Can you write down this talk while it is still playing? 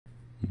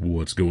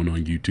What's going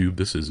on YouTube?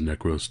 This is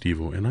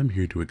Necrostevo and I'm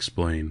here to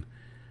explain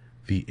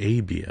the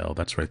ABL,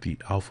 that's right, the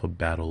Alpha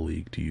Battle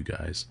League to you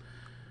guys.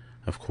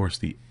 Of course,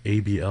 the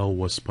ABL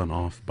was spun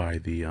off by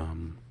the,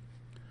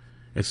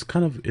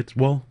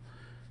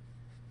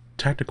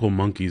 Tactical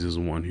Monkeys is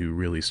the one who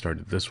really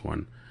started this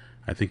one.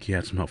 I think he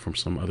had some help from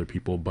some other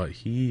people, but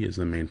he is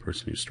the main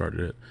person who started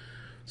it.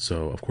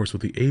 So, of course,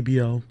 with the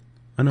ABL,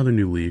 another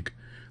new league.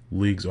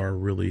 Leagues are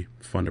really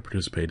fun to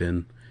participate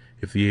in.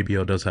 If the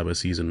ABL does have a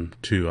season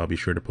 2, I'll be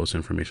sure to post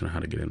information on how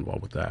to get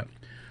involved with that.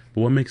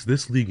 But what makes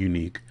this league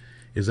unique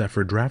is that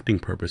for drafting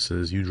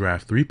purposes, you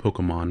draft 3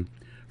 Pokemon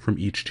from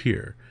each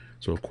tier.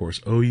 So of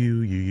course,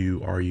 OU,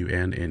 UU, RU,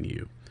 and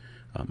NU.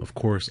 Of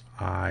course,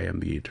 I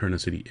am the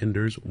Eternicity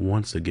Enders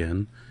once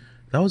again.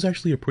 That was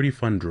actually a pretty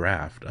fun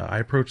draft. I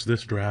approached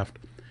this draft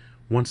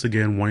once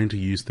again wanting to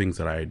use things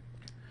that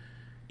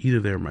either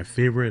they're my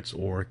favorites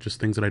or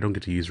just things that I don't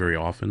get to use very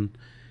often.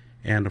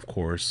 And of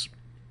course,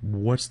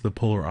 what's the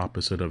polar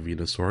opposite of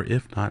Venusaur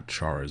if not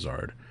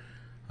Charizard?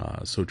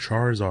 So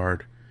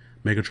Charizard,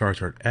 Mega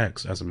Charizard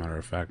X, as a matter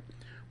of fact,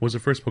 was the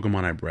first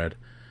Pokemon I bred.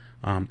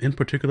 In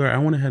particular, I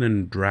went ahead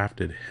and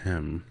drafted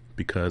him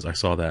because I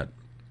saw that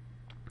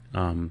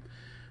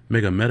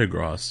Mega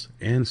Metagross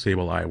and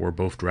Sableye were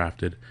both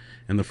drafted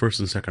in the first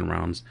and second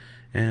rounds,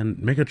 and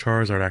Mega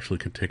Charizard actually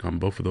could take on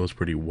both of those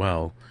pretty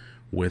well,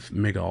 with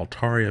Mega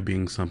Altaria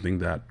being something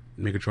that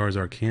Mega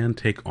Charizard can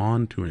take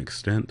on to an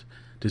extent,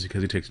 just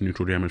because he takes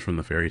neutral damage from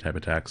the fairy type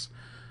attacks.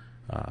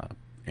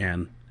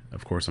 And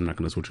of course, I'm not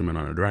going to switch him in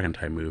on a dragon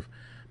type move,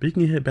 but he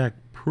can hit back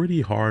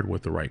pretty hard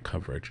with the right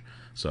coverage.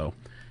 So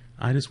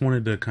I just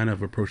wanted to kind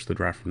of approach the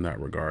draft from that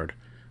regard.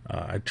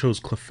 I chose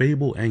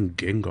Clefable and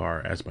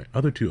Gengar as my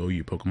other 2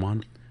 OU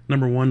Pokemon.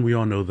 Number 1, we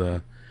all know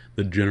the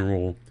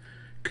general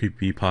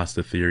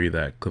creepypasta theory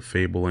that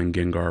Clefable and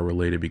Gengar are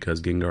related because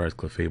Gengar is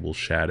Clefable's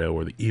shadow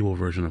or the evil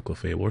version of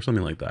Clefable or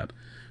something like that.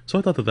 So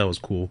I thought that was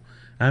cool.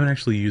 I haven't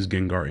actually used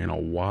Gengar in a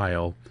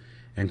while,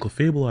 and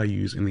Clefable I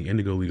use in the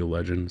Indigo League of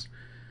Legends.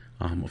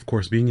 Of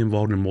course, being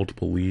involved in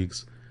multiple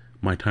leagues,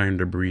 my time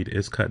to breed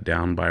is cut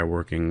down by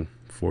working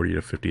 40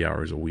 to 50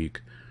 hours a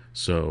week.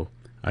 So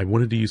I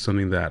wanted to use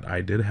something that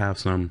I did have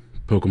some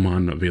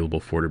Pokemon available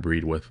for to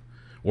breed with,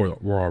 or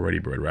were already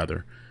bred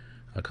rather,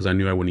 because I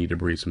knew I would need to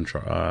breed some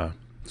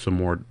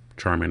more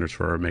Charmanders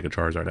for Mega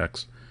Charizard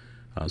X.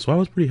 So I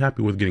was pretty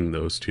happy with getting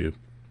those 2.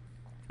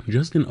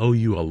 Just in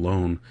OU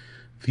alone,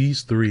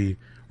 these 3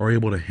 are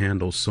able to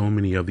handle so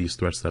many of these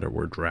threats that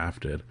were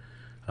drafted.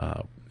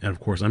 And of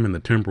course, I'm in the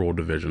Temporal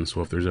Division,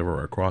 so if there's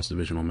ever a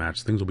cross-divisional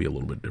match, things will be a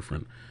little bit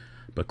different.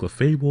 But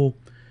Clefable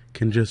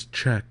can just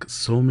check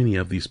so many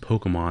of these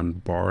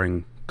Pokemon,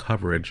 barring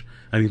coverage.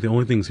 I think the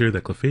only things here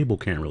that Clefable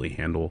can't really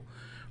handle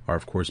are,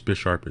 of course,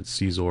 Bisharp and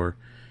Scizor,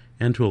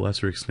 and to a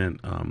lesser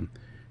extent,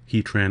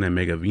 Heatran and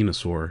Mega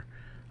Venusaur.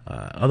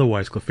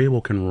 Otherwise,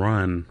 Clefable can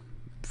run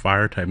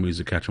Fire-type moves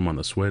to catch them on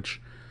the switch.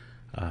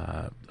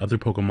 Other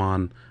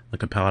Pokemon,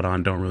 like a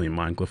Paladon, don't really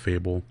mind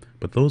Clefable,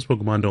 but those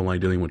Pokemon don't like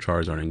dealing with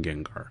Charizard and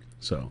Gengar.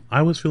 So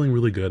I was feeling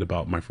really good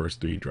about my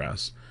first 3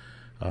 drafts.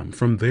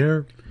 From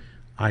there,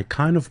 I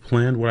kind of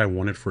planned what I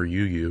wanted for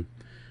UU.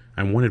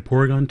 I wanted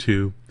Porygon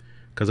 2,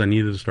 because I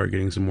needed to start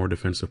getting some more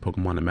defensive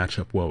Pokemon to match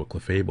up well with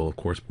Clefable. Of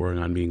course,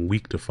 Porygon being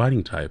weak to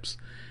fighting types,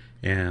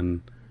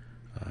 and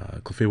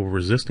Clefable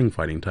resisting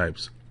fighting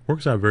types.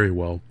 Works out very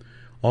well.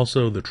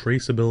 Also, the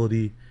trace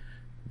ability,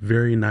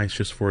 very nice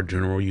just for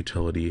general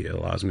utility. It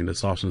allows me to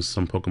soften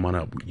some Pokemon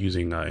up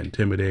using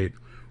Intimidate,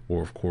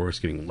 or of course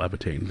getting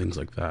Levitate and things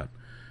like that.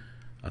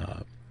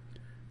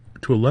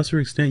 To a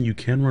lesser extent, you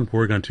can run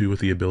Porygon 2 with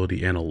the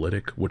ability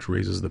Analytic, which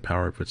raises the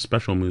power of its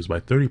special moves by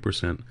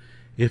 30%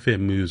 if it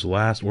moves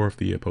last or if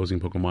the opposing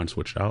Pokemon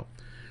switched out.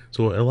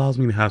 So it allows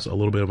me to have a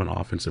little bit of an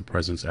offensive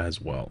presence as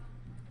well.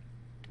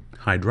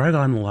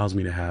 Hydreigon allows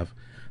me to have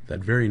that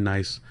very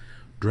nice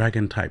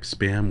Dragon type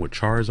spam with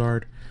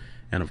Charizard,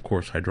 and of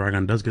course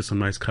Hydreigon does get some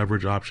nice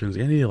coverage options,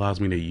 and it allows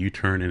me to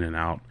U-turn in and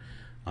out.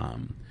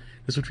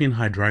 This between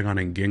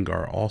Hydreigon and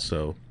Gengar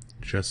also,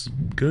 just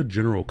good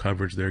general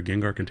coverage there.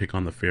 Gengar can take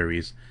on the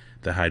fairies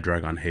that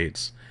Hydreigon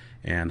hates,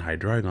 and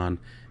Hydreigon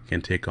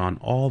can take on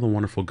all the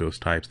wonderful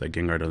ghost types that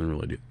Gengar doesn't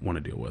really want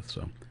to deal with.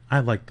 So I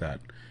like that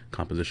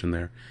composition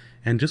there.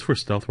 And just for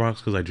Stealth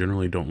Rocks, because I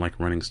generally don't like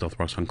running Stealth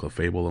Rocks on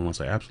Clefable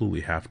unless I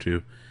absolutely have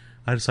to,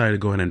 I decided to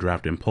go ahead and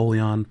draft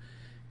Empoleon.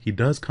 He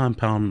does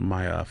compound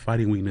my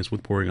fighting weakness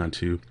with Porygon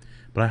 2,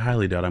 but I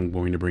highly doubt I'm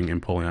going to bring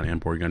Empoleon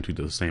and Porygon 2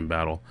 to the same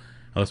battle,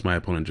 unless my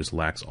opponent just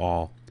lacks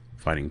all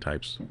fighting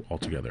types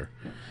altogether.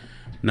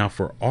 Now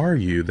for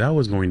RU, that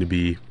was going to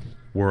be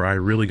where I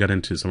really got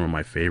into some of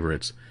my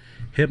favorites.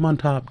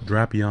 Hitmontop,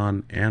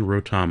 Drapion, and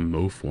Rotom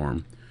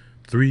Moform.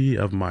 3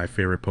 of my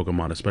favorite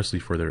Pokemon, especially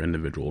for their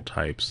individual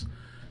types.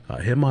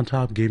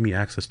 Hitmontop gave me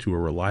access to a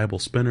reliable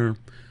spinner,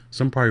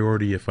 some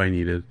priority if I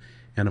needed,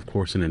 and of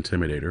course an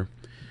Intimidator.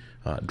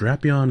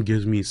 Drapion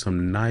gives me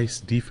some nice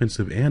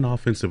defensive and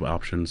offensive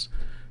options.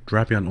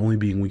 Drapion only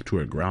being weak to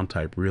a ground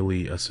type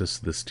really assists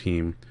this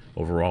team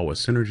overall with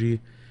synergy,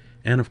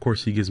 and of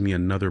course he gives me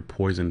another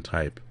poison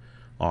type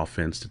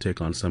offense to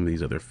take on some of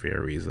these other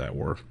fairies that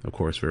were, of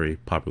course, very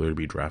popular to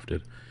be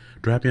drafted.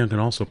 Drapion can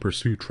also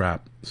pursue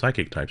trap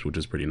psychic types, which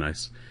is pretty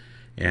nice,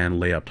 and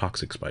lay up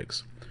toxic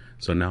spikes.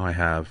 So now I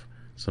have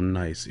some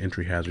nice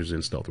entry hazards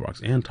in stealth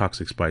rocks and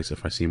toxic spikes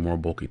if I see more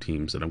bulky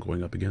teams that I'm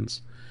going up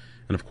against.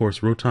 And of course,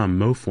 Rotom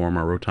Mow form,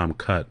 or Rotom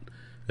Cut,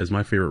 is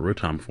my favorite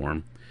Rotom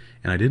form.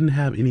 And I didn't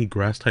have any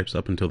grass types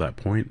up until that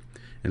point,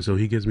 and so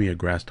he gives me a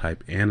grass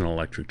type and an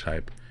electric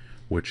type,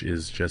 which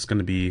is just going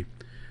to be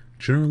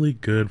generally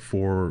good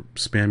for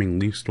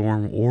spamming Leaf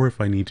Storm, or if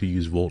I need to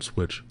use Volt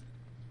Switch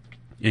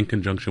in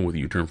conjunction with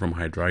U-Turn from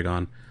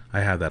Hydreigon,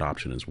 I have that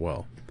option as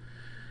well.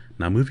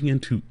 Now moving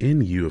into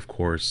NU, of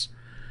course,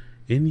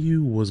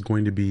 NU was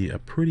going to be a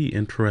pretty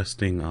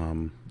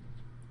interesting,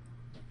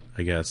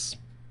 I guess,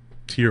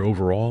 tier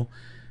overall,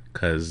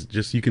 because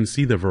just you can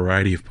see the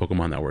variety of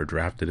Pokemon that were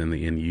drafted in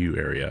the NU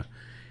area,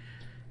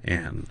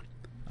 and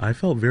I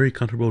felt very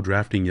comfortable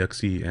drafting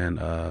Yuxi and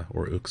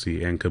or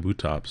Uxie and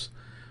Kabutops.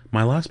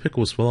 My last pick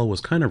with Swellow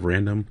was kind of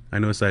random. I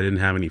noticed I didn't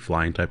have any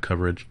flying type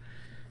coverage,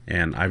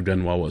 and I've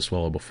done well with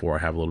Swellow before. I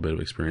have a little bit of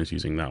experience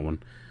using that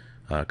one.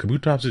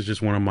 Kabutops is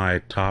just one of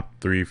my top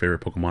 3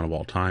 favorite Pokemon of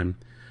all time,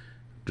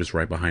 just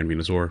right behind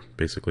Venusaur,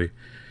 basically.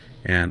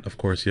 And of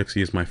course,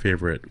 Yuxie is my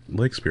favorite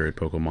Lake Spirit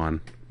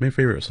Pokemon, my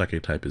favorite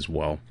Psychic type as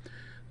well.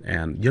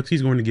 And Yuxie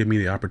is going to give me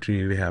the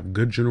opportunity to have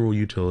good general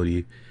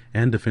utility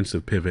and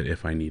defensive pivot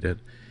if I need it.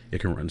 It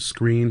can run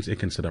screens, it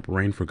can set up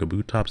rain for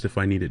Kabutops if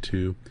I need it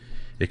to,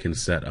 it can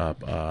set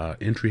up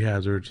entry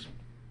hazards,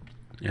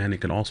 and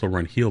it can also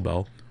run Heal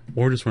Bell,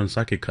 or just run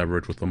Psychic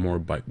coverage with a more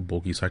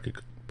bulky Psychic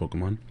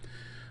Pokemon.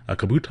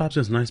 Kabutops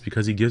is nice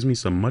because he gives me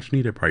some much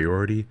needed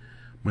priority.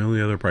 My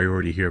only other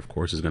priority here, of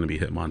course, is going to be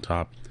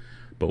Hitmontop,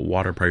 but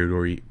water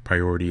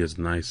priority is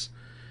nice,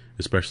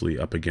 especially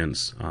up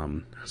against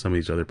some of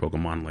these other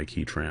Pokemon like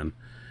Heatran,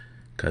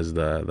 because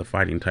the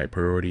fighting type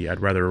priority,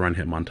 I'd rather run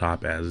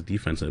Hitmontop as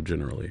defensive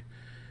generally.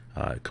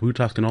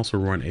 Kabutops can also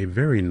run a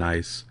very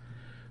nice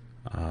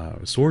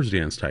Swords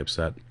Dance type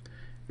set,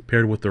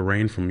 paired with the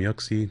rain from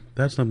Yuxie.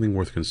 That's something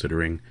worth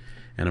considering.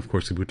 And of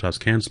course, Kabutops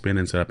can spin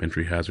and set up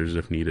entry hazards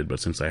if needed, but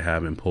since I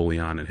have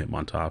Empoleon and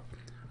Hitmontop,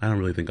 I don't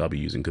really think I'll be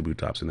using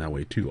Kabutops in that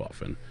way too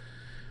often.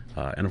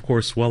 And of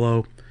course,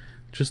 Swellow,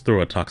 just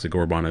throw a Toxic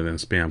Orb on it and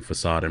spam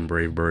Facade and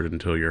Brave Bird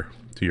until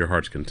to your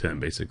heart's content,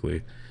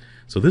 basically.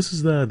 So this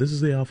is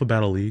the Alpha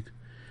Battle League.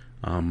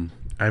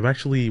 I've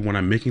actually, when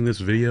I'm making this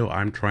video,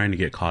 I'm trying to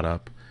get caught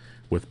up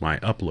with my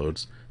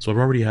uploads. So I've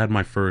already had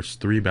my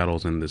first 3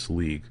 battles in this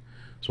league.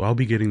 So I'll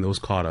be getting those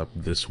caught up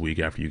this week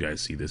after you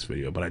guys see this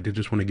video. But I did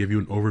just want to give you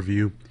an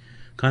overview,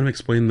 kind of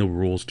explain the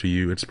rules to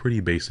you. It's pretty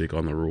basic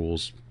on the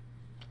rules,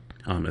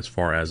 as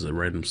far as the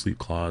random sleep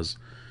clause,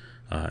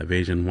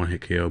 evasion, one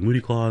hit KO,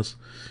 moody clause.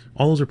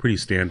 All those are pretty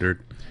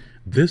standard.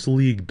 This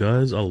league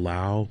does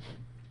allow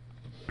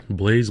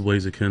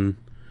Blaziken,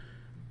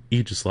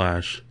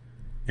 Aegislash,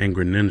 and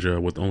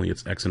Greninja with only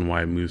its X and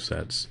Y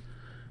movesets.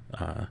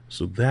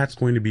 So that's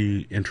going to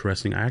be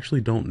interesting. I actually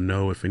don't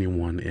know if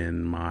anyone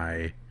in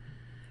my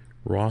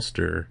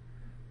roster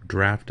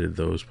drafted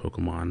those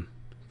Pokemon,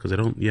 because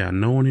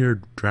no one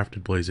here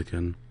drafted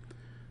Blaziken,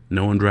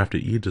 no one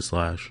drafted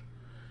Aegislash,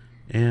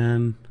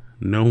 and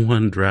no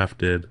one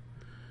drafted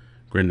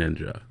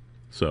Greninja.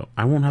 So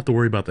I won't have to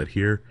worry about that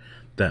here.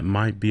 That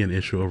might be an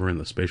issue over in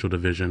the Spatial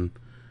Division,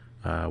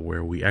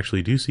 where we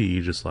actually do see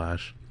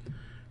Aegislash.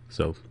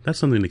 So that's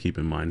something to keep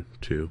in mind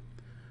too.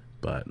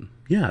 But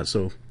yeah,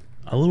 so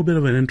a little bit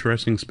of an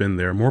interesting spin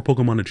there. More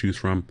Pokemon to choose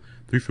from,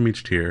 3 from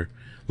each tier.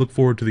 Look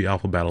forward to the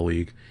Alpha Battle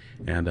League,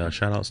 and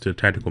shout outs to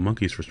Tactical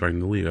Monkeys for starting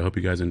the league. I hope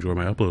you guys enjoy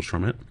my uploads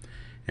from it,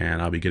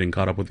 and I'll be getting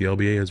caught up with the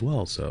LBA as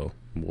well. So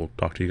we'll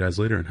talk to you guys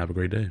later, and have a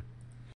great day.